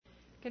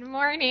Good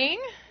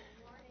morning.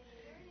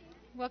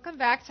 Welcome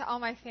back to all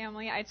my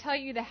family. I tell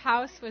you, the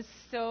house was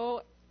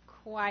so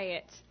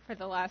quiet for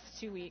the last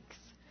 2 weeks.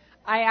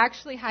 I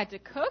actually had to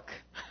cook,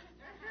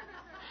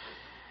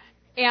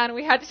 and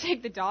we had to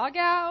take the dog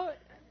out,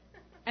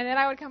 and then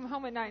I would come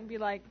home at night and be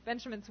like,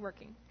 Benjamin's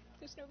working.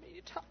 There's nobody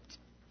to talk to.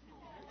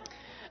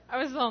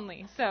 I was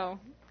lonely, so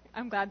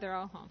I'm glad they're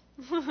all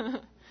home.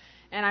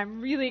 And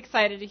I'm really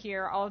excited to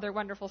hear all of their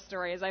wonderful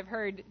stories. I've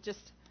heard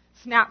just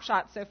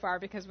snapshots so far,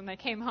 because when they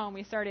came home,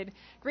 we started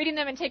greeting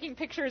them and taking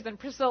pictures, and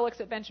Priscilla looks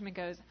at Benjamin and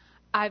goes,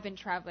 I've been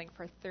traveling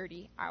for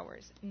 30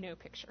 hours. No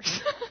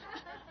pictures.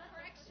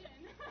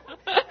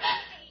 Correction.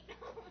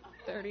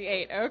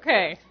 38.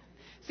 Okay.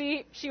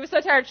 See, she was so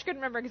tired she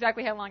couldn't remember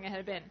exactly how long it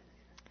had been.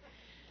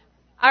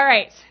 All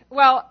right.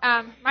 Well,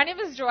 my name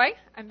is Joy.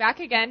 I'm back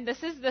again.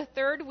 This is the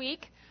third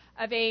week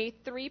of a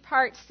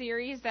 3-part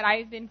series that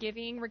I've been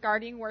giving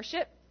regarding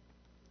worship.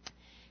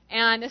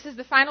 And this is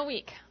the final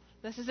week.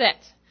 This is it.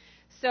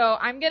 So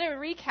I'm going to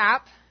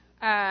recap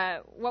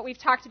what we've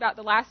talked about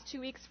the last 2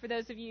 weeks for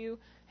those of you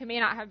who may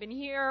not have been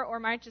here or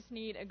might just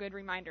need a good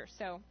reminder.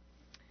 So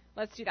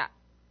let's do that.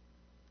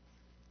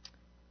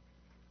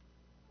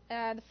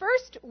 The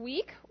first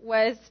week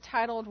was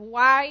titled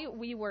Why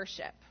We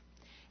Worship.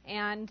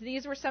 And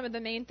these were some of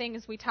the main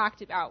things we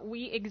talked about.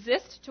 We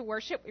exist to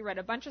worship. We read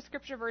a bunch of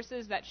scripture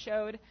verses that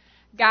showed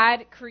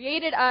God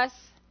created us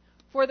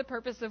for the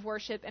purpose of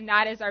worship, and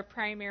that is our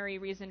primary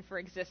reason for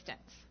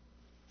existence.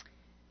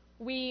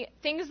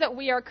 Things that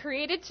we are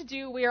created to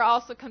do, we are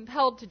also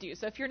compelled to do.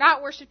 So if you're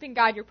not worshiping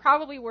God, you're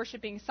probably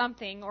worshiping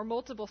something or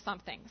multiple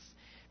somethings.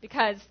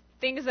 Because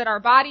things that our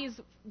bodies,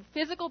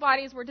 physical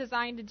bodies were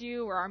designed to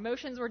do, or our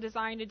emotions were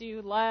designed to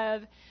do,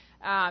 love,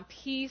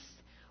 peace,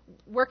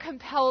 we're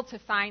compelled to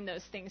find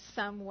those things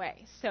some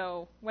way.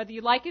 So whether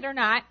you like it or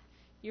not,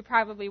 you're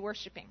probably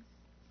worshiping.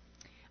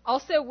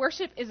 Also,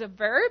 worship is a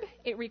verb.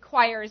 It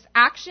requires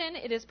action.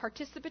 It is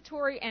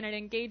participatory, and it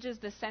engages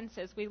the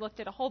senses. We looked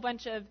at a whole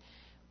bunch of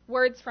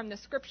words from the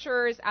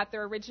scriptures at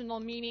their original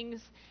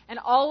meanings, and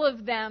all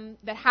of them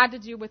that had to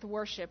do with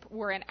worship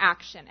were an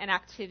action, an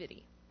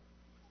activity.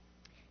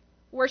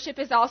 Worship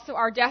is also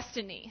our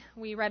destiny.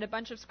 We read a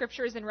bunch of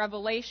scriptures in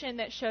Revelation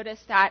that showed us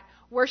that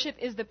worship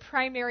is the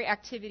primary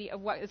activity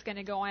of what is going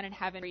to go on in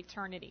heaven for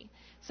eternity.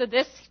 So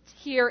this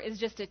here is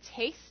just a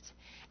taste,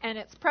 and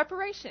it's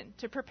preparation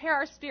to prepare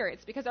our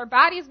spirits, because our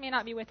bodies may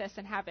not be with us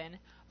in heaven,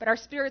 but our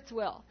spirits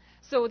will.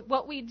 So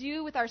what we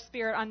do with our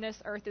spirit on this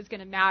earth is going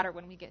to matter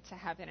when we get to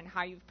heaven, and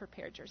how you've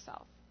prepared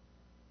yourself.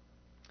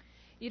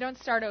 You don't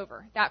start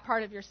over. That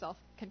part of yourself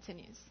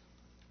continues.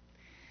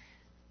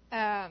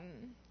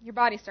 Your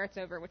body starts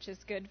over, which is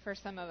good for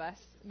some of us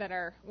that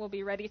will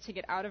be ready to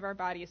get out of our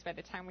bodies by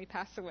the time we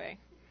pass away.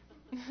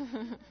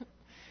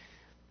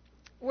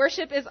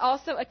 Worship is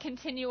also a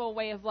continual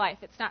way of life.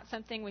 It's not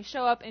something we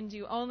show up and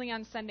do only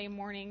on Sunday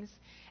mornings.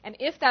 And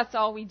if that's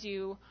all we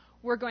do,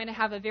 we're going to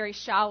have a very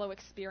shallow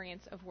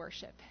experience of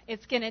worship.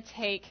 It's going to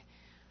take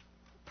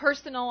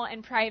personal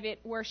and private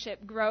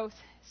worship growth,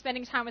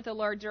 spending time with the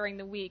Lord during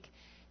the week,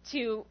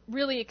 to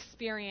really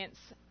experience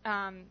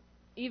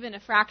even a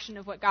fraction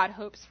of what God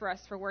hopes for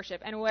us for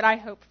worship, and what I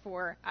hope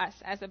for us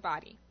as a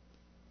body.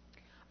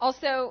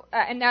 Also,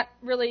 and that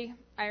really,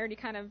 I already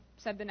kind of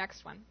said the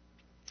next one,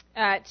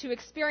 to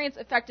experience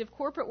effective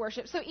corporate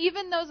worship. So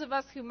even those of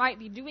us who might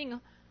be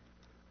doing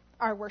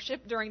our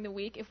worship during the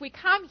week, if we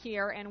come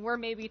here and we're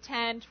maybe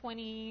 10,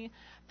 20,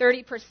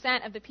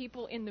 30% of the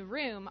people in the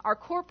room, our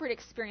corporate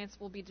experience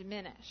will be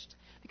diminished,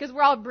 because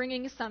we're all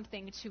bringing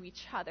something to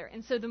each other.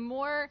 And so the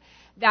more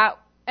that,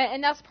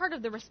 and that's part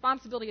of the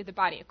responsibility of the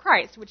body of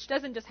Christ, which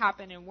doesn't just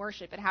happen in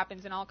worship. It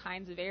happens in all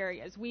kinds of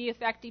areas. We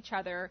affect each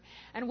other,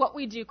 and what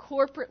we do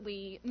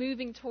corporately,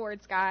 moving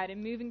towards God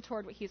and moving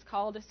toward what He's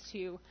called us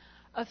to,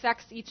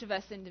 affects each of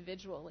us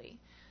individually.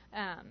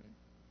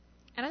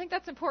 And I think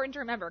that's important to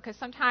remember, because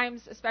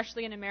sometimes,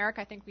 especially in America,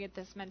 I think we have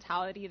this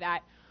mentality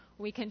that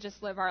we can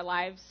just live our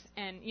lives,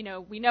 and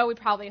we know we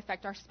probably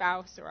affect our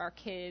spouse or our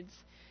kids,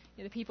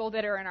 the people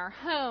that are in our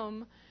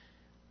home.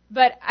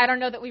 But I don't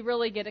know that we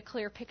really get a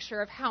clear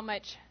picture of how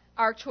much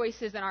our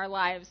choices in our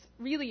lives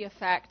really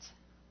affect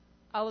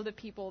all of the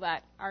people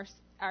that are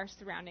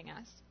surrounding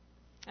us.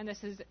 And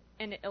this is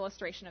an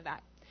illustration of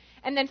that.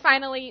 And then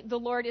finally, the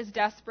Lord is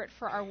desperate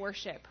for our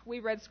worship.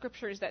 We read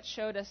scriptures that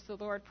showed us the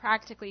Lord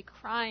practically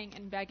crying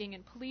and begging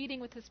and pleading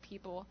with His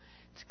people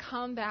to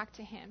come back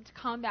to Him, to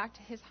come back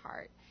to His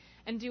heart,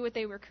 and do what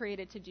they were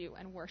created to do,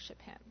 and worship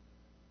Him.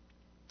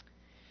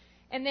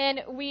 And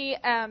then we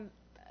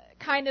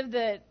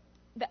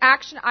the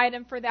action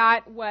item for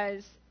that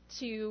was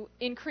to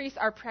increase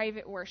our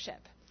private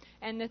worship.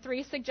 And the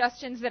 3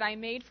 suggestions that I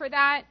made for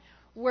that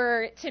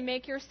were to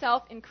make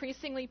yourself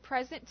increasingly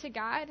present to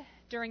God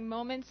during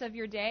moments of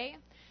your day,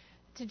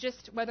 to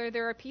just, whether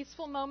they're a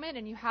peaceful moment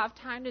and you have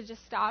time to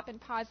just stop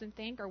and pause and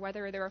think, or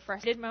whether they're a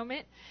frustrated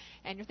moment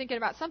and you're thinking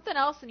about something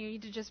else and you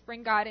need to just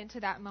bring God into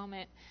that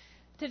moment,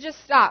 to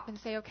just stop and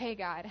say, okay,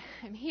 God,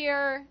 I'm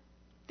here.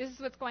 This is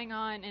what's going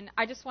on, and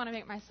I just want to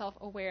make myself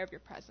aware of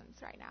your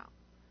presence right now.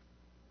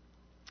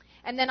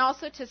 And then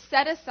also to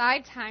set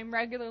aside time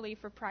regularly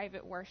for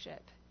private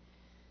worship.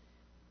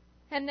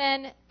 And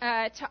then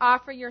to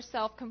offer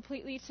yourself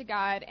completely to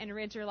God and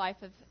rid your life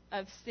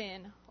of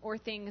sin or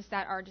things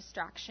that are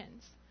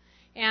distractions.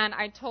 And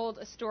I told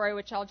a story,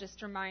 which I'll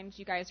just remind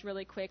you guys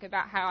really quick,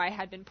 about how I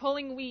had been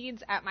pulling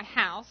weeds at my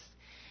house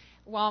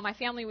while my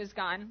family was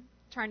gone,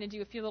 trying to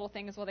do a few little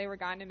things while they were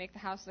gone to make the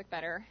house look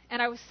better.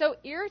 And I was so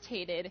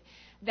irritated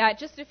that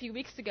just a few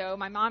weeks ago,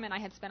 my mom and I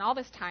had spent all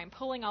this time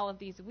pulling all of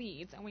these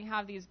weeds, and we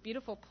have these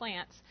beautiful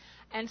plants,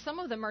 and some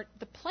of them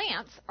the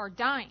plants are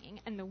dying,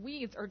 and the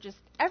weeds are just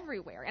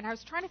everywhere. And I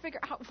was trying to figure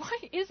out, why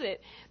is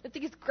it that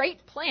these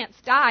great plants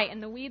die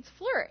and the weeds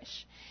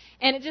flourish?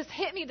 And it just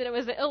hit me that it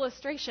was an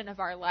illustration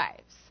of our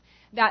lives,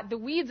 that the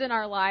weeds in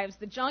our lives,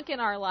 the junk in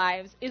our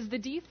lives, is the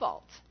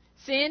default.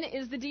 Sin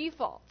is the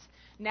default.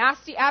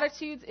 Nasty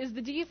attitudes is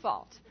the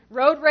default.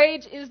 Road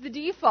rage is the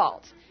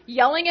default.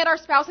 Yelling at our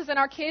spouses and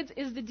our kids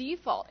is the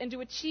default. And to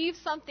achieve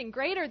something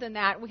greater than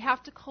that, we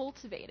have to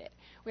cultivate it.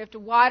 We have to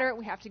water it.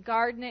 We have to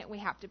garden it. We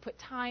have to put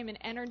time and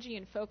energy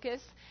and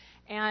focus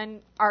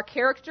and our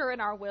character and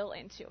our will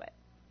into it.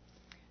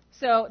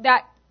 So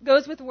that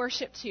goes with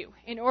worship too.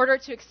 In order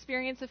to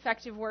experience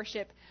effective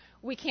worship,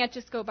 we can't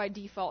just go by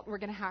default. We're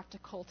going to have to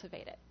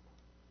cultivate it.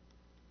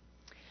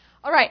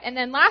 All right, and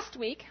then last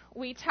week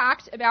we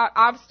talked about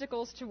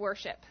obstacles to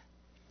worship.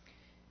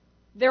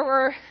 There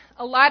were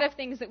a lot of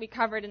things that we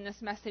covered in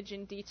this message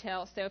in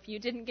detail, so if you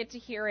didn't get to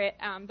hear it,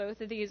 both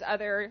of these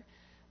other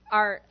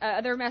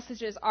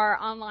messages are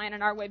online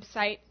on our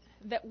website,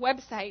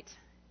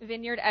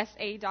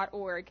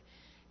 vineyardsa.org,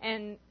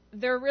 and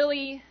they're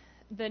really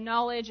the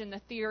knowledge and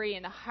the theory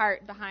and the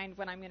heart behind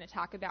what I'm going to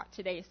talk about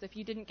today. So if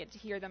you didn't get to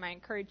hear them, I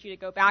encourage you to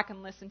go back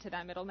and listen to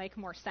them. It'll make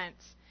more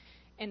sense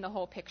in the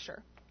whole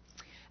picture.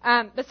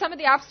 But some of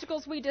the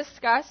obstacles we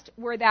discussed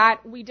were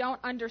that we don't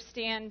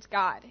understand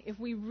God. If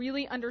we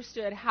really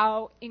understood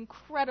how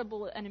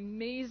incredible and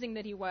amazing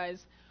that He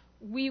was,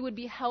 we would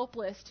be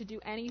helpless to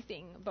do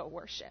anything but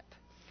worship.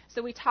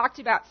 So we talked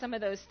about some of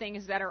those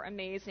things that are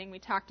amazing. We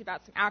talked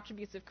about some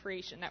attributes of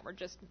creation that were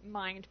just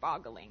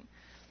mind-boggling.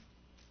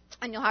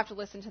 And you'll have to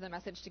listen to the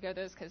message to go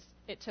those because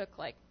it took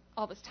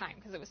all this time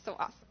because it was so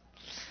awesome.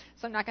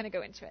 So I'm not going to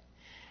go into it.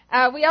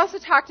 We also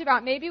talked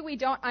about maybe we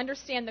don't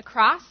understand the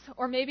cross,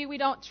 or maybe we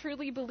don't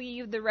truly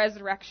believe the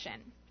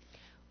resurrection.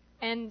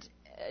 And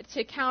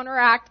to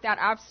counteract that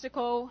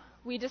obstacle,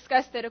 we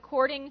discussed that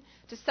according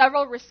to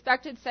several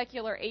respected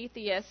secular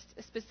atheists,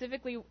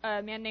 specifically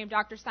a man named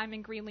Dr.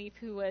 Simon Greenleaf,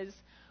 he was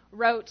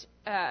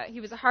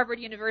a Harvard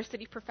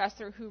University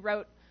professor who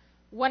wrote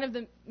one of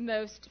the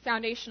most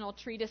foundational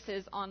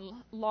treatises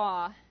on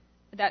law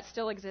that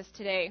still exists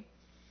today.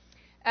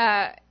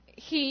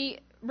 He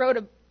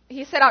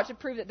set out to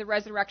prove that the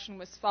resurrection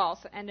was false,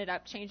 ended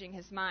up changing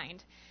his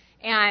mind,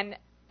 and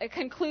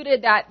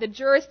concluded that the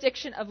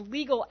jurisdiction of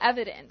legal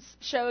evidence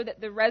showed that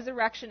the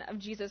resurrection of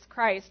Jesus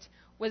Christ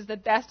was the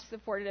best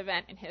supported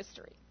event in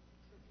history.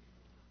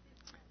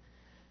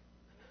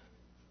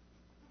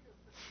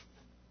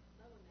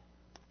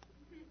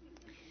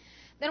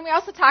 Then we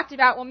also talked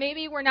about,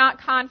 maybe we're not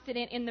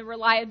confident in the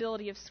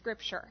reliability of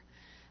Scripture.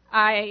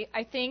 I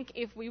think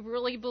if we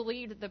really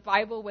believed that the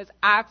Bible was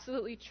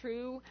absolutely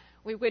true,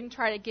 we wouldn't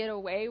try to get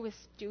away with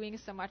doing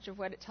so much of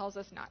what it tells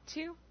us not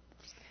to.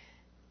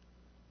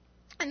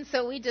 And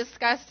so we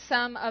discussed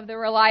some of the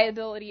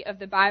reliability of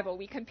the Bible.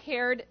 We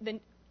compared the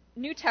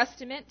New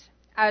Testament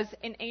as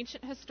an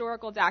ancient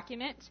historical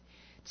document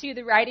to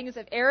the writings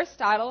of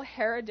Aristotle,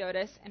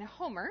 Herodotus, and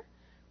Homer,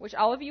 which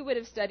all of you would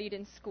have studied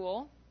in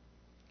school.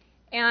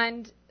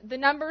 And the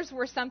numbers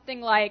were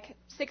something like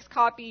 6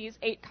 copies,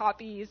 8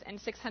 copies, and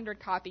 600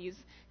 copies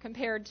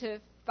compared to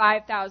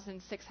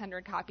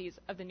 5,600 copies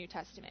of the New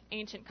Testament,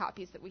 ancient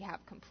copies that we have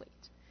complete.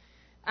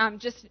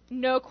 Just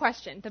no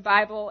question, the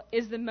Bible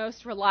is the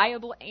most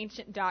reliable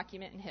ancient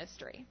document in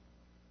history.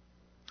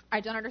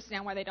 I don't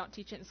understand why they don't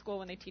teach it in school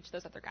when they teach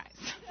those other guys.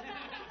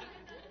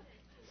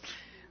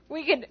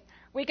 We can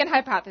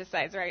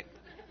hypothesize, right?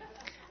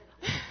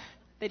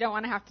 They don't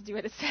want to have to do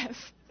what it says.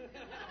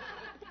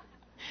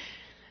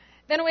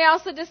 Then we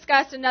also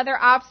discussed another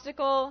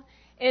obstacle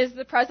is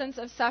the presence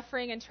of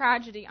suffering and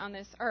tragedy on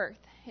this earth.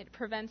 It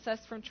prevents us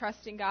from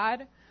trusting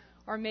God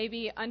or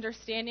maybe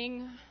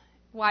understanding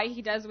why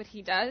He does what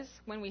He does.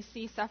 When we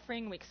see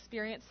suffering, we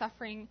experience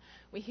suffering,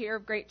 we hear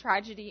of great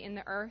tragedy in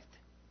the earth.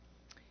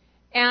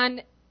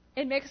 And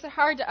it makes it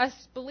hard to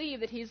us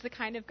believe that He's the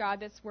kind of God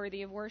that's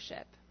worthy of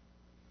worship.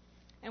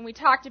 And we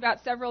talked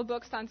about several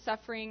books on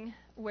suffering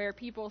where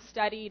people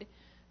studied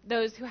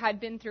those who had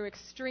been through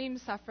extreme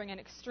suffering and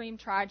extreme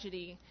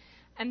tragedy,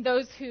 and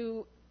those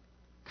who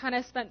kind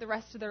of spent the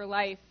rest of their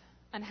life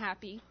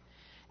unhappy,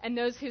 and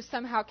those who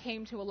somehow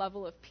came to a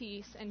level of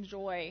peace and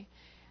joy,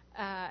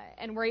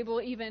 and were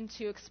able even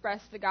to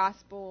express the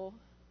gospel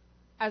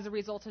as a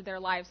result of their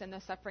lives and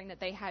the suffering that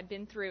they had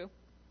been through.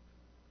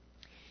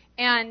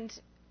 And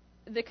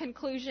the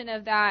conclusion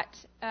of that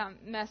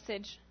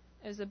message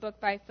is a book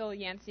by Phil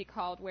Yancey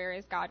called Where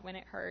is God When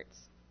It Hurts?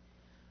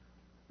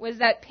 Was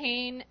that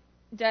pain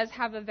does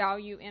have a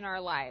value in our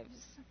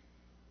lives.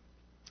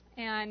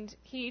 And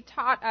he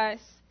taught us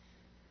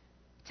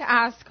to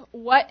ask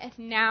what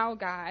now,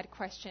 God,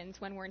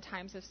 questions when we're in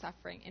times of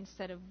suffering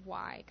instead of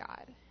why,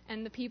 God.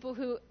 And the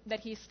people that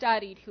he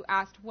studied who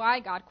asked why,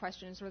 God,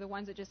 questions were the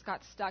ones that just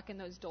got stuck in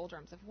those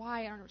doldrums of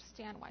why, I don't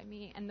understand, why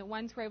me? And the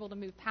ones who were able to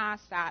move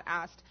past that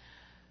asked,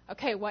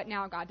 okay, what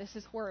now, God? This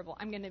is horrible.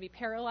 I'm going to be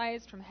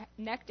paralyzed from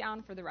neck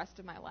down for the rest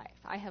of my life.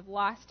 I have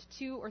lost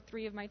 2 or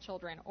 3 of my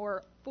children,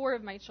 or 4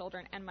 of my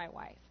children and my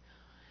wife.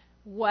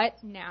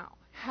 What now?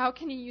 How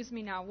can you use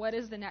me now? What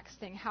is the next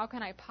thing? How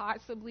can I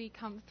possibly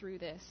come through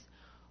this?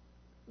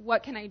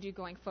 What can I do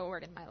going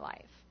forward in my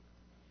life?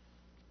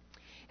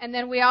 And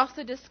then we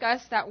also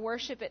discussed that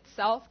worship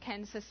itself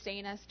can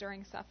sustain us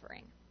during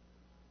suffering.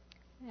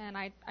 And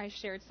I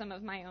shared some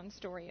of my own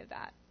story of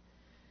that.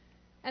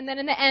 And then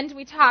in the end,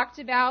 we talked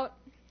about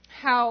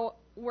how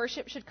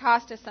worship should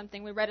cost us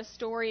something. We read a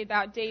story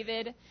about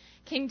David,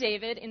 King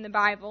David in the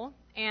Bible,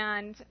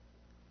 and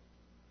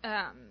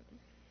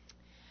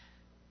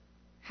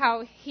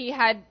how he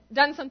had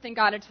done something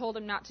God had told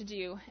him not to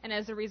do, and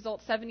as a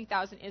result,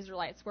 70,000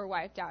 Israelites were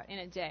wiped out in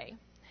a day.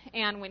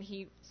 And when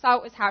he saw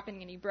what was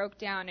happening and he broke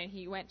down and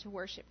he went to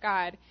worship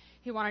God,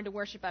 he wanted to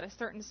worship at a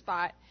certain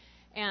spot.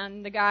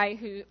 And the guy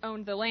who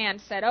owned the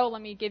land said, oh,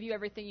 let me give you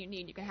everything you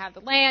need. You can have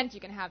the land,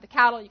 you can have the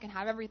cattle, you can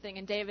have everything.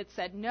 And David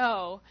said,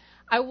 no,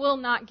 I will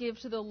not give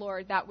to the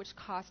Lord that which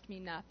cost me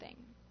nothing.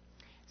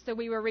 So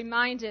we were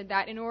reminded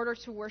that in order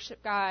to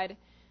worship God,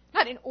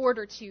 not in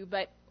order to,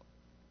 but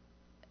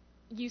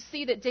you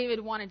see that David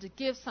wanted to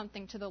give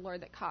something to the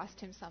Lord that cost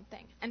him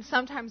something. And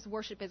sometimes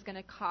worship is going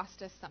to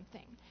cost us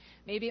something.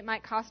 Maybe it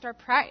might cost our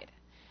pride.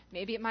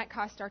 Maybe it might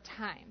cost our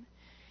time.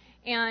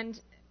 And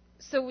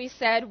so we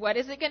said, what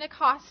is it going to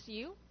cost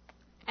you?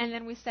 And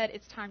then we said,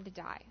 it's time to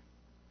die.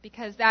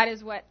 Because that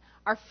is what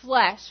our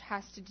flesh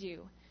has to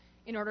do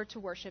in order to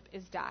worship,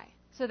 is die.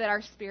 So that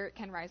our spirit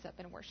can rise up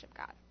and worship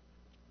God.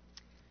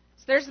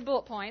 So there's the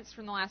bullet points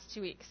from the last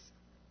 2 weeks.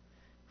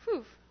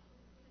 Whew.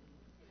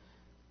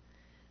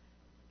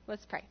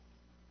 Let's pray.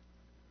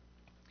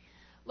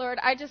 Lord,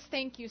 I just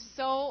thank you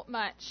so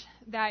much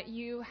that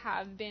you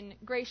have been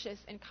gracious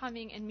in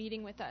coming and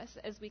meeting with us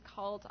as we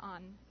called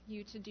on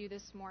you to do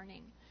this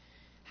morning.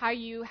 How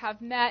you have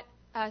met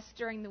us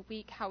during the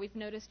week, how we've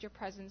noticed your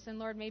presence. And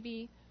Lord,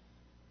 maybe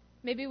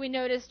we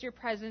noticed your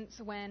presence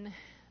when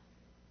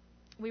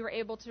we were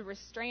able to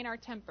restrain our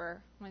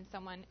temper when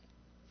someone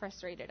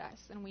frustrated us,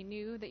 and we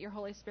knew that your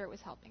Holy Spirit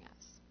was helping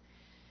us.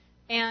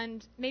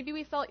 And maybe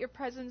we felt your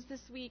presence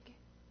this week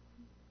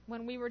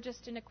when we were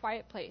just in a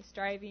quiet place,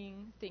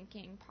 driving,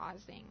 thinking,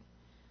 pausing.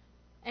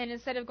 And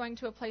instead of going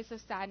to a place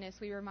of sadness,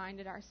 we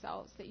reminded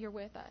ourselves that you're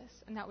with us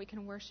and that we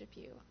can worship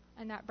you.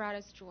 And that brought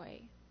us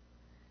joy.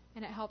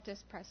 And it helped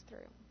us press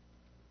through.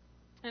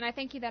 And I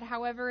thank you that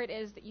however it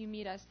is that you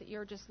meet us, that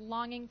you're just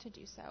longing to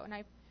do so. And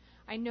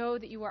I know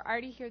that you are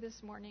already here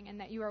this morning and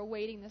that you are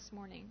waiting this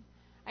morning.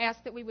 I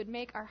ask that we would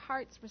make our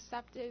hearts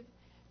receptive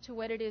to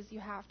what it is you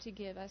have to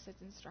give us as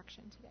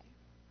instruction today.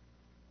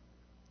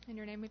 In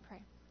your name we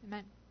pray.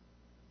 Amen.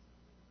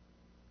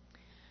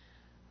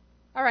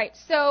 All right,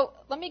 so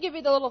let me give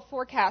you the little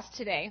forecast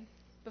today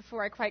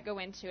before I quite go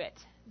into it.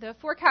 The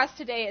forecast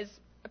today is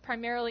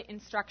primarily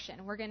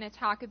instruction. We're going to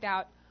talk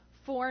about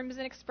forms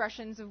and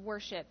expressions of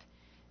worship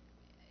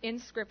in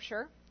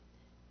Scripture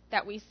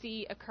that we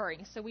see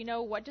occurring. So we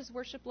know, what does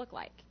worship look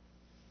like?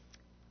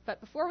 But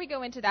before we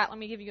go into that, let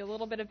me give you a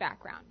little bit of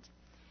background.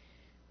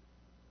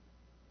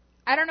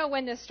 I don't know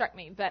when this struck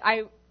me, but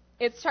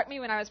it struck me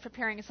when I was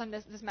preparing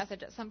this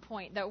message at some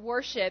point that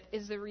worship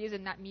is the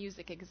reason that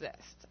music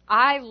exists.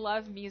 I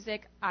love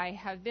music. I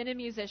have been a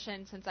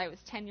musician since I was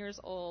 10 years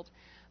old.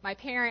 My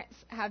parents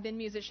have been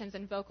musicians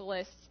and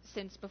vocalists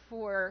since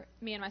before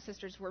me and my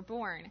sisters were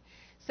born.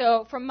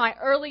 So from my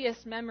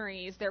earliest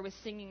memories, there was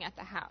singing at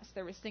the house.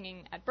 There was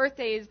singing at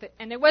birthdays,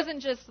 and it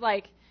wasn't just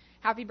like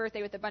happy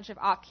birthday with a bunch of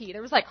off-key.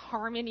 There was like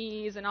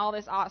harmonies and all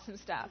this awesome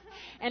stuff.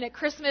 And at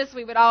Christmas,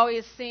 we would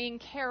always sing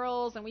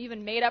carols, and we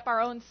even made up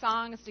our own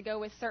songs to go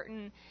with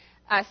certain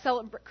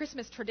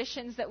Christmas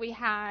traditions that we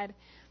had.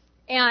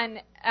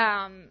 And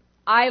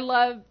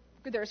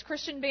there's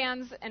Christian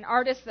bands and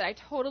artists that I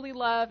totally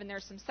love, and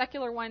there's some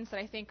secular ones that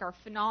I think are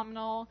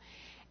phenomenal.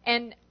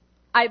 And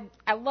I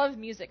love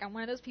music. I'm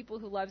one of those people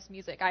who loves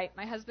music.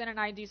 My husband and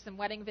I do some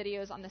wedding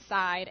videos on the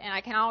side, and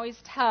I can always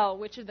tell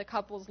which of the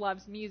couples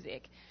loves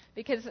music.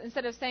 Because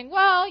instead of saying,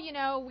 well,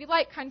 we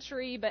like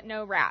country but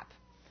no rap,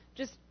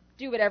 just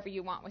do whatever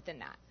you want within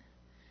that.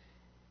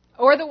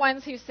 Or the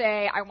ones who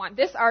say, I want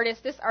this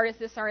artist, this artist,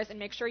 this artist, and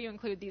make sure you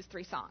include these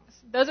 3 songs.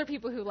 Those are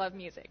people who love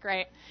music,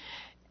 right?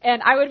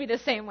 And I would be the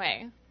same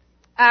way.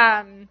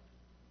 And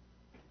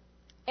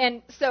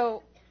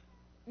so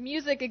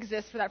music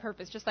exists for that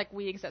purpose, just like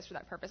we exist for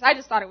that purpose. I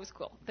just thought it was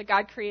cool that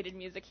God created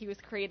music. He was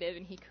creative,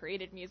 and he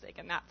created music.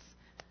 And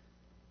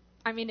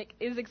it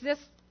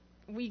exists.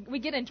 We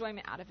get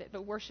enjoyment out of it,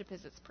 but worship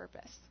is its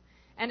purpose.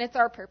 And it's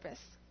our purpose.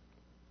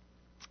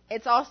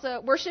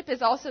 Worship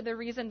is also the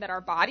reason that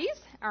our bodies,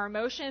 our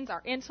emotions,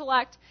 our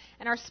intellect,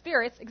 and our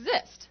spirits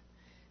exist.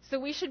 So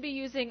we should be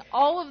using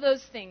all of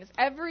those things,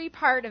 every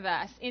part of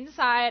us,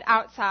 inside,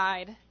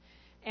 outside,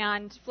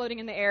 and floating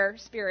in the air,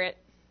 spirit,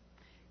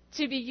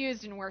 to be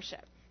used in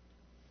worship.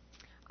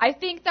 I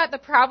think that the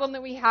problem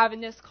that we have in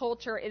this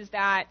culture is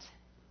that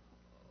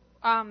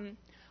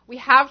we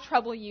have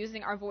trouble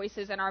using our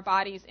voices and our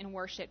bodies in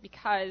worship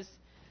because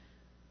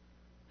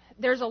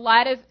there's a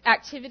lot of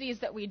activities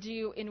that we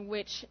do in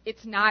which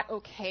it's not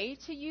okay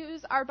to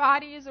use our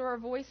bodies or our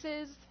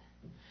voices.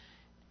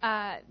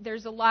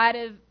 There's a lot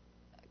of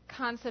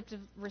concept of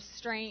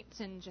restraint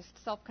and just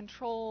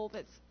self-control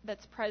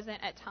that's present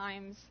at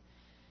times.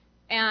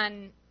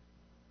 And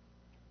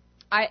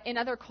in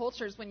other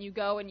cultures, when you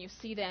go and you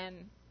see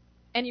them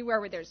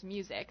anywhere where there's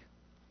music,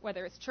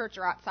 whether it's church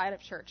or outside of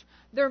church,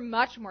 they're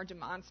much more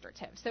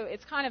demonstrative. So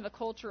it's kind of a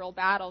cultural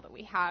battle that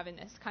we have in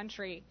this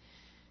country.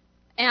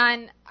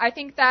 And I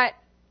think that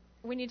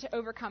we need to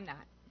overcome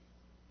that.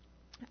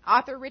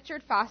 Author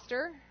Richard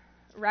Foster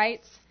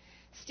writes,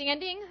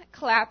 standing,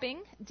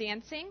 clapping,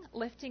 dancing,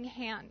 lifting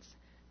hands,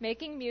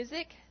 making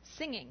music,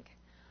 singing.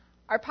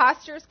 Are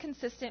postures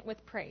consistent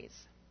with praise?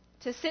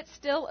 To sit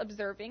still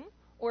observing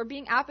or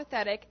being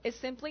apathetic is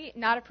simply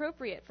not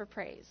appropriate for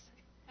praise.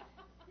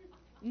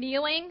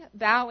 Kneeling,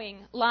 bowing,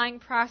 lying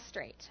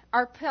prostrate.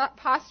 Are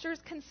postures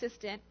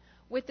consistent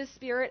with the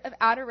spirit of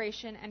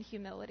adoration and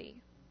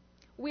humility?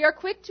 We are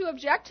quick to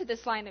object to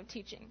this line of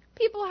teaching.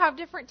 People have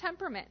different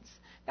temperaments.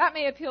 That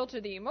may appeal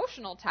to the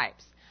emotional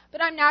types,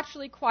 but I'm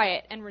naturally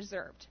quiet and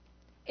reserved.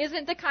 It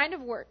isn't the kind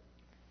of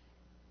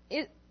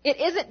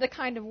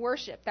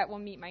worship that will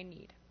meet my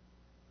need.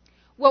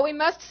 What we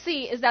must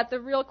see is that the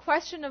real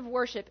question of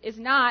worship is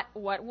not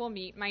what will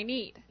meet my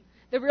need.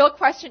 The real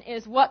question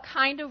is, what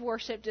kind of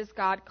worship does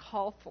God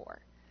call for?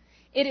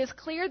 It is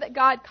clear that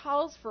God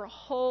calls for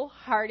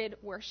wholehearted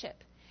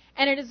worship,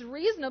 and it is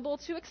reasonable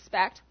to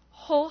expect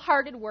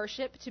wholehearted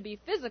worship to be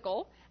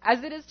physical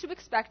as it is to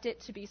expect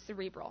it to be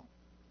cerebral.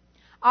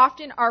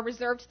 Often our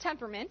reserved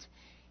temperament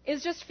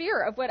is just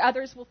fear of what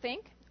others will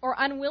think or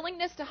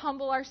unwillingness to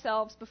humble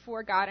ourselves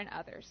before God and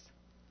others.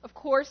 Of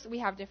course, we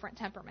have different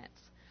temperaments,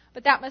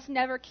 but that must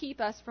never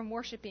keep us from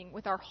worshiping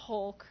with our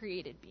whole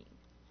created being.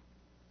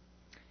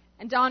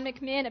 And Don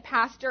McMinn, a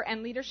pastor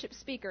and leadership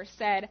speaker,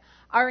 said,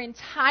 our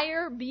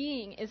entire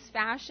being is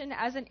fashioned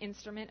as an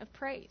instrument of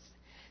praise.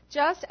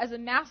 Just as a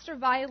master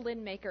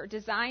violin maker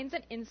designs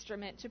an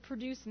instrument to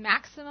produce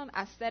maximum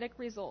aesthetic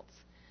results,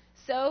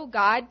 so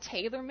God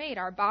tailor-made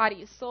our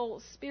bodies,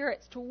 souls,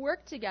 spirits to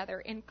work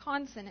together in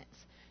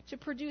consonance to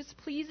produce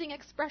pleasing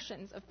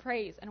expressions of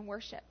praise and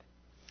worship.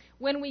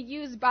 When we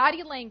use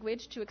body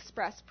language to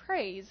express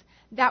praise,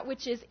 that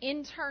which is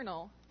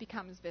internal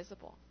becomes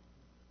visible.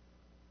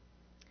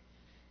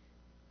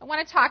 I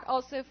want to talk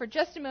also for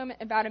just a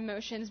moment about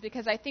emotions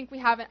because I think we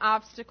have an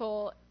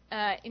obstacle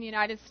in the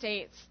United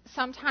States.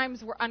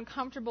 Sometimes we're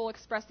uncomfortable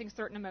expressing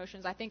certain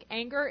emotions. I think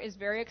anger is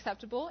very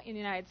acceptable in the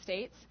United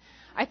States.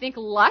 I think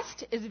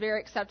lust is very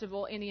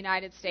acceptable in the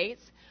United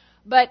States.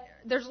 But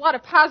there's a lot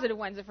of positive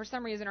ones that for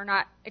some reason are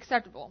not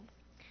acceptable.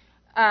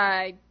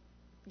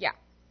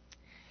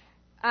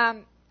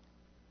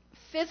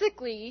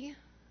 Physically,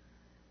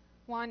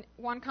 Juan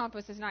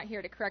Campos is not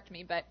here to correct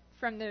me, but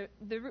from the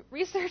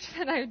research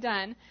that I've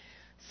done,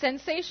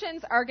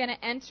 sensations are going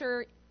to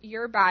enter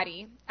your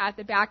body at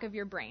the back of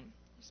your brain,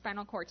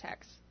 spinal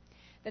cortex.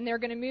 Then they're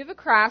going to move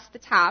across the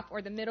top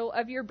or the middle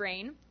of your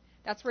brain.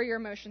 That's where your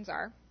emotions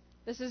are.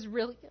 This is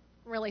really,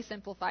 really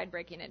simplified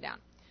breaking it down.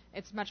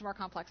 It's much more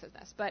complex than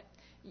this, but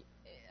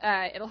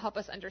it'll help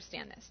us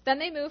understand this. Then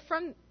they move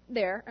from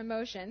there,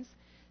 emotions,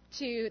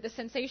 to the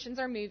sensations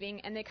are moving,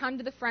 and they come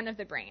to the front of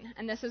the brain.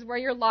 And this is where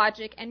your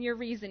logic and your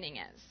reasoning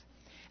is.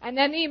 And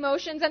then the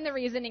emotions and the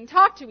reasoning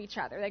talk to each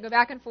other. They go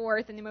back and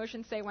forth, and the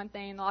emotions say one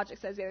thing, and the logic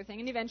says the other thing.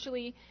 And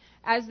eventually,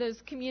 as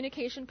those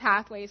communication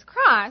pathways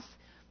cross,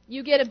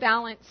 you get a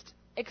balanced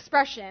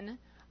expression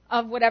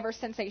of whatever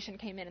sensation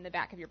came in the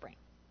back of your brain.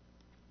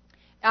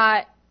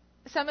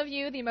 Some of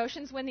you, the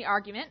emotions win the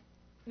argument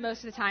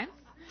most of the time.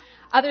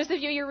 Others of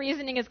you, your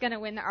reasoning is going to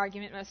win the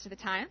argument most of the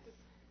time.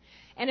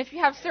 And if you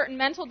have certain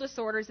mental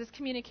disorders, this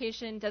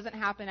communication doesn't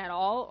happen at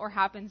all or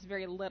happens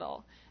very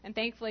little. And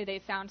thankfully,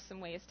 they've found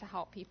some ways to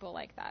help people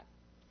like that.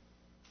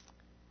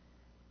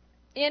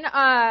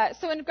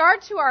 So in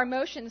regard to our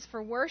emotions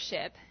for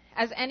worship,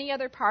 as any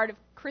other part of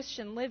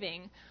Christian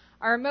living,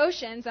 our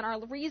emotions and our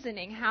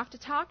reasoning have to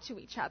talk to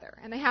each other.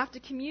 And they have to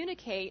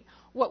communicate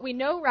what we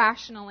know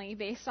rationally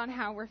based on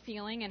how we're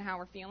feeling and how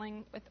we're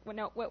feeling with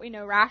what we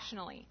know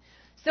rationally.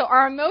 So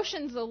our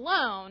emotions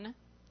alone,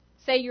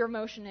 say your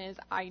emotion is,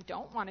 I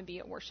don't want to be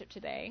at worship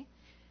today,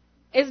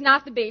 is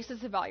not the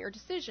basis of all your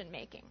decision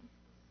making.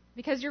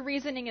 Because your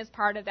reasoning is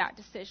part of that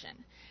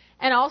decision.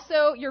 And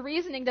also, your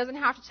reasoning doesn't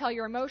have to tell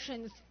your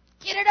emotions,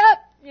 get it up,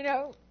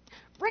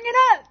 bring it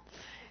up.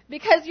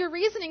 Because your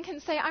reasoning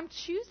can say, I'm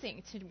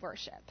choosing to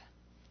worship.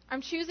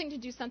 I'm choosing to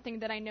do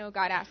something that I know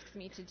God asks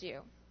me to do.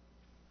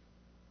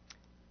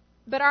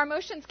 But our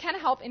emotions can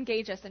help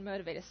engage us and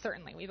motivate us,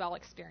 certainly. We've all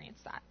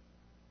experienced that.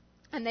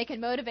 And they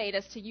can motivate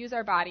us to use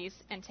our bodies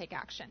and take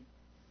action.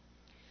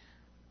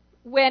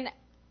 When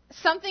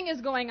something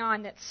is going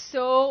on that's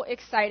so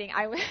exciting.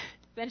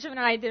 Benjamin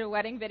and I did a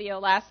wedding video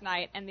last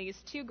night, and these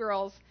two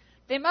girls,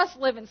 they must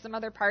live in some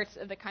other parts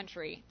of the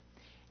country.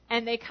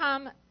 And they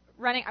come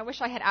running. I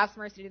wish I had asked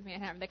Mercy to do me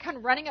and him. They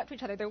come running up to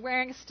each other. They're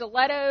wearing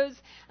stilettos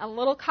and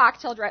little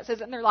cocktail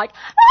dresses, and they're like,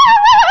 best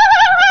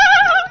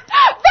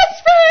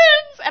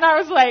friends! And I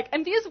was like,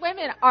 and these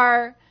women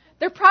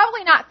they're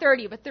probably not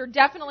 30, but they're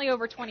definitely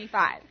over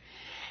 25.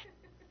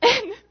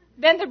 And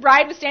then the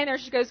bride was standing there.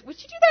 She goes, would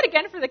you do that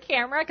again for the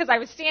camera? Because I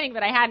was standing,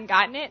 but I hadn't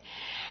gotten it.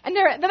 And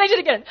then I did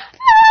it again.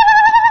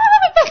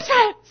 Best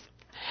friends!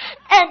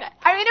 And,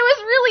 I mean, it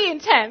was really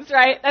intense,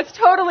 right? That's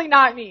totally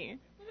not me.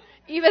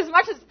 Even as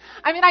much as,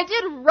 I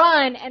did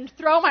run and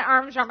throw my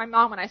arms around my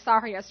mom when I saw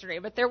her yesterday,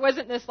 but there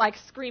wasn't this,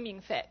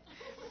 screaming fit.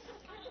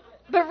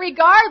 But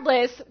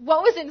regardless,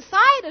 what was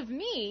inside of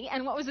me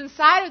and what was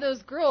inside of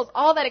those girls,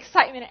 all that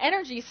excitement and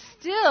energy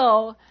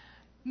still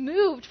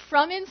moved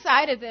from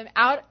inside of them,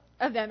 out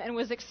of them, and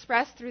was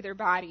expressed through their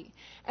body.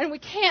 And we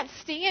can't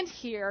stand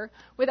here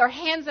with our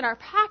hands in our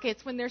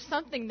pockets when there's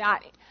something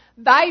that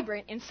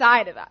vibrant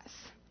inside of us.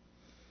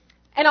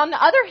 And on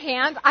the other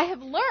hand, I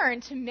have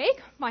learned to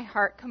make my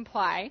heart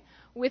comply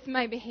with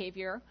my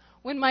behavior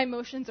when my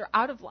emotions are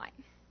out of line.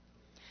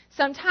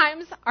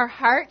 Sometimes our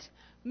heart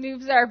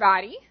moves our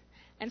body,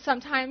 and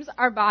sometimes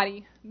our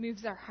body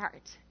moves our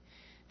heart.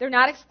 They're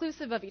not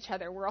exclusive of each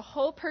other. We're a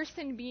whole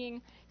person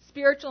being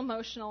spiritual,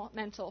 emotional,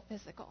 mental,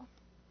 physical.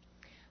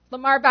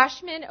 Lamar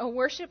Bashman, a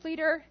worship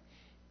leader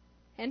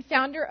and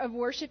founder of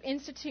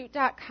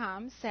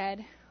worshipinstitute.com,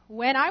 said,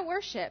 when I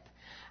worship,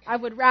 I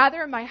would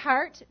rather my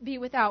heart be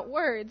without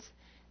words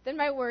than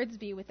my words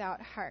be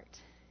without heart.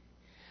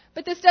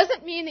 But this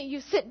doesn't mean that you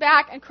sit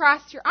back and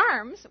cross your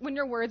arms when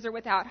your words are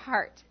without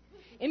heart.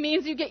 It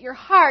means you get your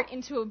heart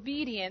into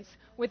obedience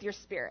with your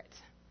spirit.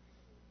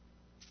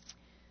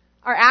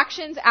 Our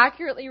actions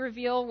accurately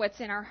reveal what's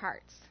in our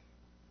hearts.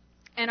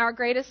 And our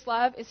greatest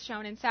love is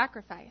shown in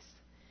sacrifice.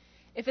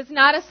 If it's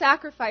not a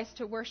sacrifice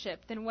to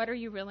worship, then what are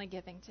you really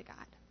giving to God?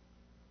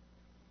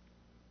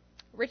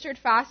 Richard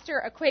Foster,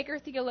 a Quaker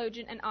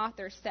theologian and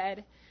author,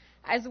 said,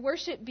 as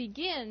worship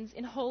begins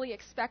in holy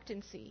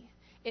expectancy,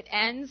 it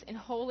ends in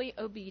holy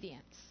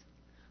obedience.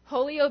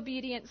 Holy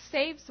obedience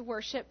saves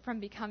worship from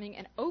becoming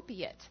an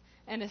opiate,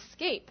 an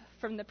escape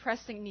from the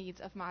pressing needs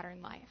of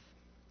modern life.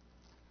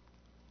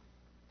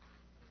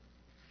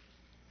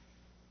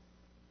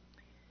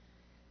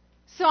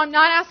 So I'm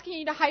not asking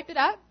you to hype it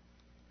up.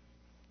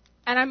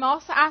 And I'm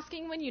also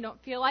asking, when you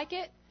don't feel like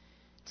it,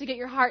 to get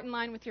your heart in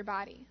line with your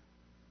body.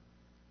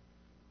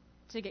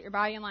 To get your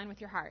body in line with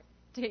your heart.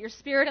 To get your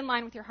spirit in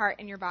line with your heart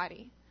and your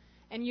body.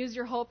 And use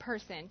your whole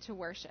person to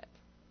worship.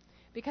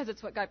 Because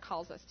it's what God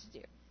calls us to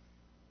do.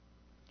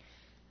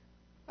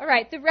 All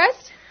right, the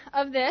rest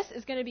of this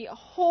is going to be a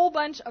whole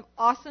bunch of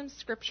awesome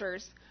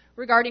scriptures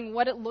regarding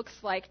what it looks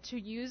like to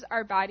use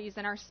our bodies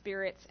and our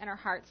spirits and our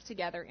hearts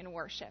together in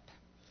worship.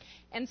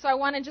 And so I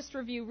want to just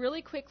review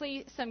really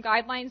quickly some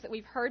guidelines that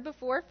we've heard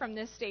before from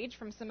this stage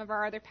from some of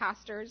our other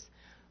pastors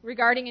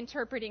regarding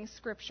interpreting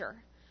Scripture.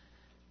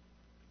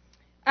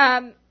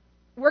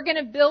 We're going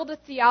to build a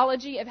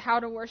theology of how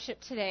to worship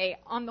today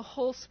on the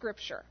whole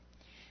Scripture.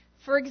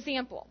 For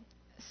example,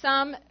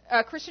 some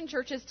Christian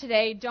churches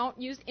today don't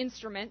use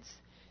instruments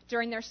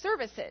during their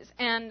services.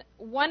 And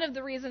one of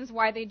the reasons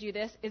why they do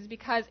this is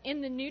because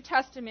in the New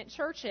Testament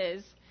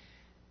churches,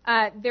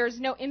 there's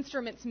no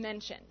instruments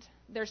mentioned.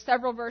 There's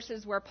several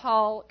verses where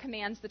Paul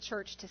commands the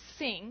church to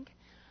sing,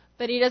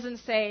 but he doesn't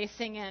say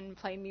sing and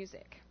play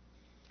music.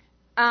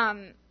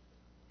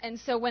 And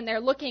so when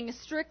they're looking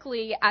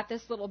strictly at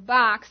this little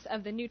box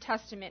of the New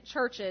Testament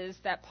churches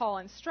that Paul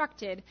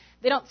instructed,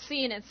 they don't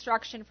see an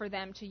instruction for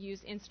them to use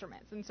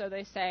instruments. And so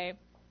they say,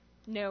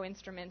 no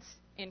instruments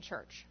in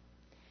church.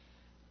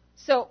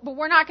 But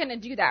we're not going to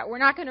do that. We're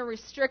not going to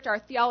restrict our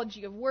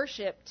theology of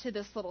worship to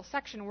this little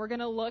section. We're going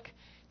to look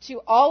to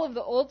all of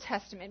the Old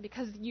Testament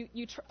because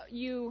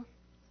you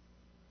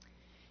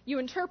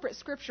interpret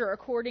Scripture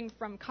according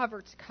from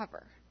cover to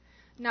cover,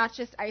 not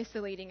just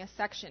isolating a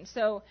section.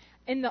 So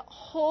in the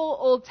whole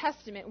Old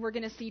Testament, we're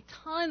going to see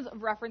tons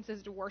of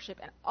references to worship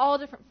and all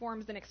different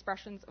forms and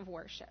expressions of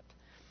worship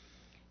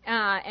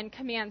and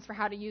commands for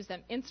how to use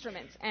them,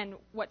 instruments and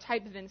what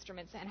type of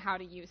instruments and how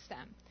to use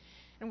them.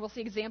 And we'll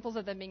see examples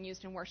of them being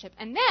used in worship.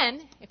 And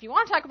then, if you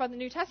want to talk about the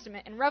New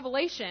Testament, in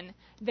Revelation,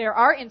 there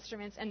are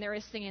instruments and there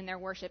is singing in their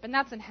worship, and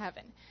that's in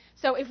heaven.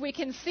 So if we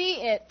can see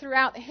it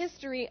throughout the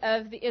history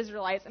of the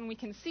Israelites and we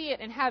can see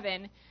it in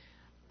heaven,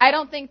 I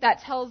don't think that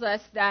tells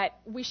us that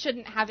we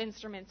shouldn't have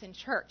instruments in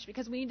church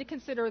because we need to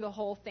consider the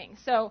whole thing.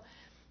 So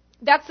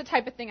that's the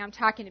type of thing I'm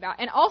talking about.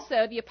 And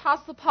also, the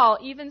Apostle Paul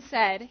even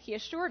said, he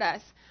assured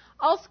us,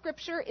 all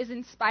Scripture is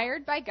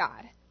inspired by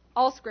God,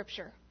 all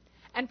Scripture,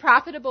 and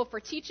profitable for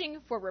teaching,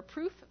 for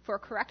reproof, for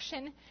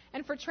correction,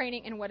 and for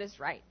training in what is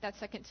right. That's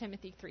 2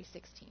 Timothy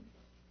 3:16.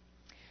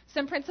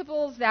 Some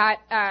principles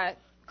that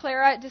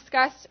Clara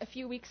discussed a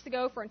few weeks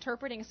ago for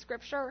interpreting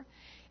Scripture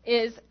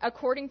is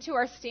according to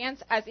our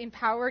stance as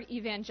empowered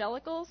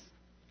evangelicals,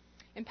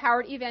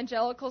 Empowered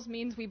evangelicals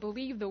means we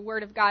believe the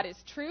Word of God is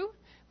true,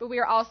 but we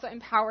are also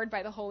empowered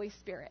by the Holy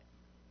Spirit.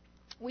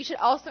 We should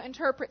also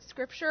interpret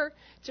Scripture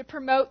to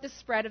promote the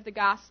spread of the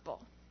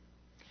gospel,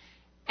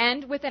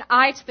 and with an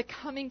eye to the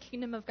coming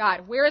kingdom of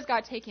God. Where is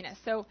God taking us?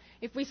 So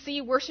if we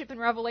see worship in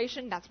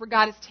Revelation, that's where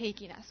God is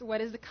taking us.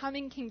 What is the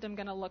coming kingdom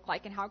going to look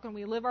like, and how can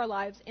we live our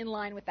lives in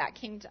line with that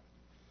kingdom?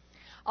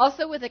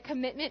 Also with a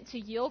commitment to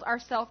yield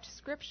ourselves to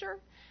Scripture,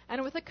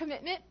 and with a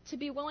commitment to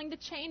be willing to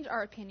change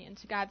our opinion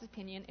to God's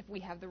opinion if we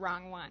have the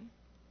wrong one.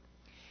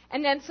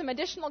 And then some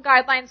additional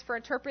guidelines for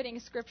interpreting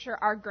Scripture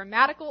are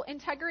grammatical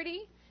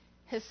integrity,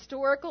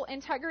 historical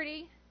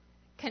integrity,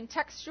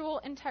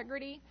 contextual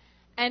integrity,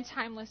 and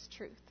timeless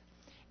truth.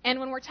 And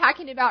when we're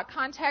talking about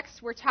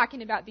context, we're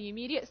talking about the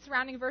immediate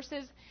surrounding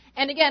verses,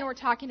 and again, we're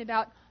talking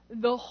about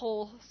the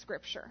whole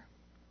Scripture.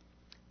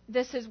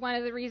 This is one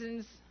of the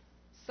reasons,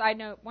 side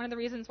note, one of the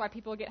reasons why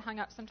people get hung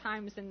up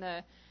sometimes in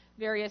the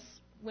various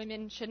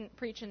women shouldn't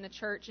preach in the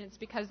church, and it's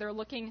because they're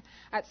looking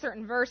at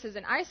certain verses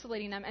and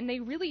isolating them, and they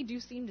really do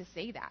seem to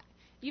say that.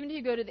 Even if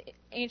you go to the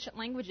ancient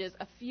languages,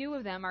 a few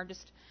of them are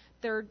just,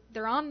 they're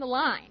on the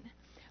line.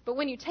 But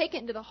when you take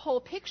it into the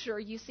whole picture,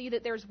 you see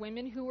that there's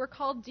women who were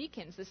called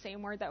deacons, the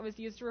same word that was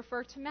used to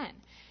refer to men.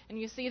 And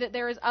you see that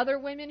there is other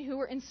women who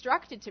were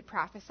instructed to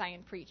prophesy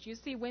and preach. You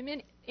see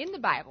women in the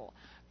Bible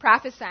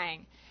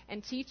prophesying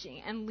and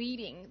teaching and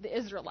leading the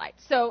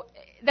Israelites. So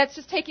that's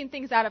just taking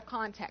things out of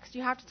context.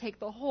 You have to take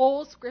the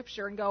whole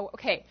Scripture and go,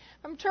 okay,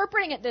 I'm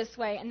interpreting it this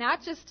way, and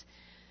that just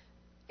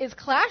is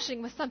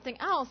clashing with something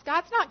else.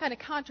 God's not going to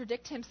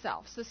contradict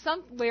himself. So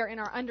somewhere in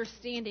our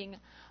understanding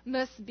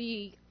must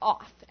be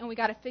off, and we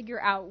got to figure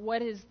out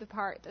what is the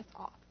part that's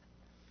off.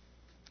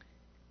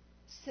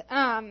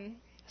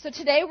 So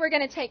today we're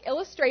going to take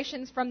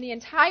illustrations from the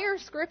entire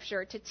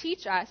Scripture to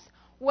teach us,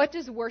 what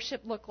does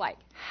worship look like?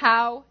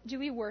 How do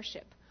we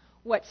worship?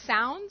 What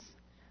sounds,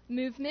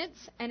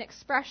 movements, and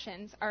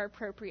expressions are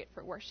appropriate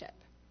for worship?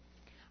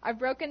 I've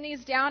broken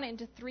these down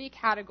into 3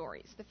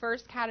 categories. The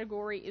first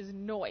category is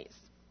noise.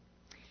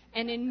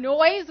 And in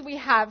noise, we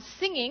have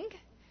singing,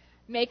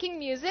 making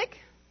music,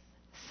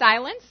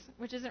 silence,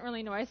 which isn't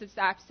really noise, it's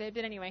the opposite,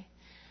 but anyway,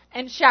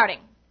 and shouting.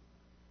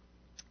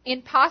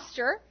 In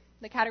posture,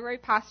 the category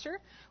of posture,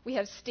 we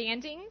have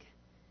standing,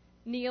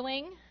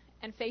 kneeling,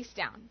 and face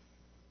down.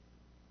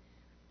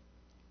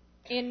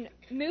 In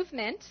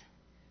movement,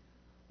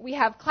 we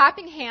have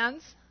clapping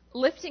hands,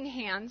 lifting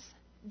hands,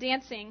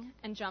 dancing,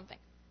 and jumping.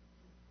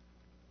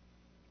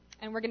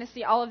 And we're going to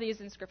see all of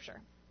these in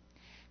Scripture.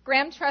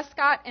 Graham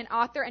Trescott, an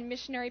author and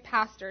missionary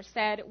pastor,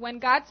 said, "When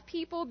God's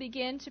people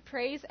begin to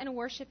praise and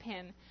worship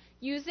Him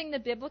using the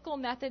biblical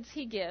methods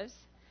He gives,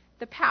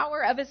 the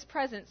power of His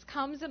presence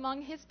comes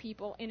among His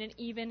people in an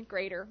even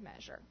greater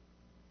measure."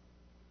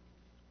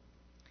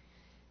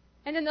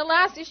 And then the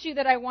last issue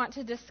that I want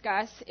to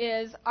discuss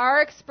is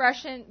our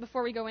expression,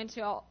 before we go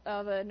into all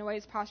the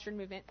noise, posture, and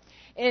movement,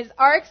 is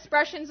our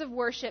expressions of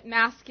worship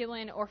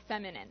masculine or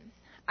feminine?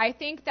 I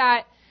think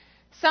that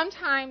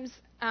sometimes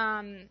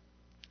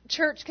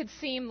church could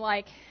seem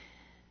like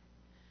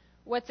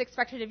what's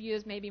expected of you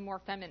is maybe more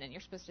feminine.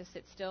 You're supposed to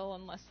sit still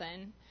and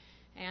listen,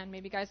 and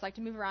maybe guys like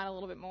to move around a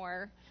little bit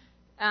more.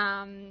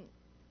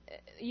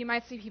 You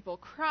might see people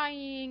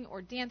crying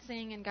or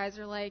dancing, and guys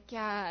are like,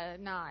 yeah,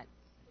 not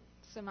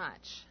so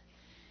much.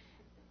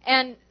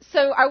 And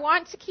so I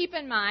want to keep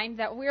in mind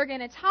that we're going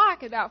to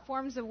talk about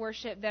forms of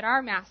worship that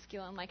are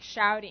masculine, like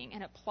shouting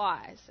and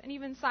applause, and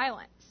even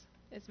silence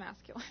is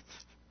masculine.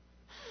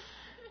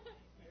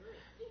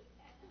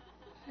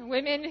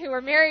 Women who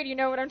are married, you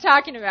know what I'm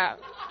talking about.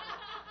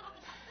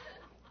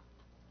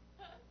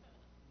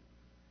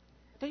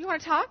 Don't you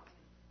want to talk?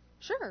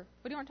 Sure. What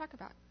do you want to talk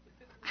about?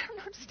 I don't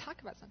know. Just talk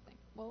about something.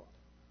 Well,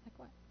 like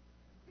what?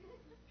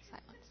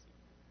 Silence.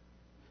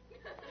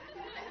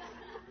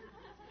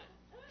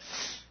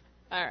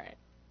 All right.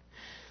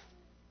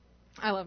 I love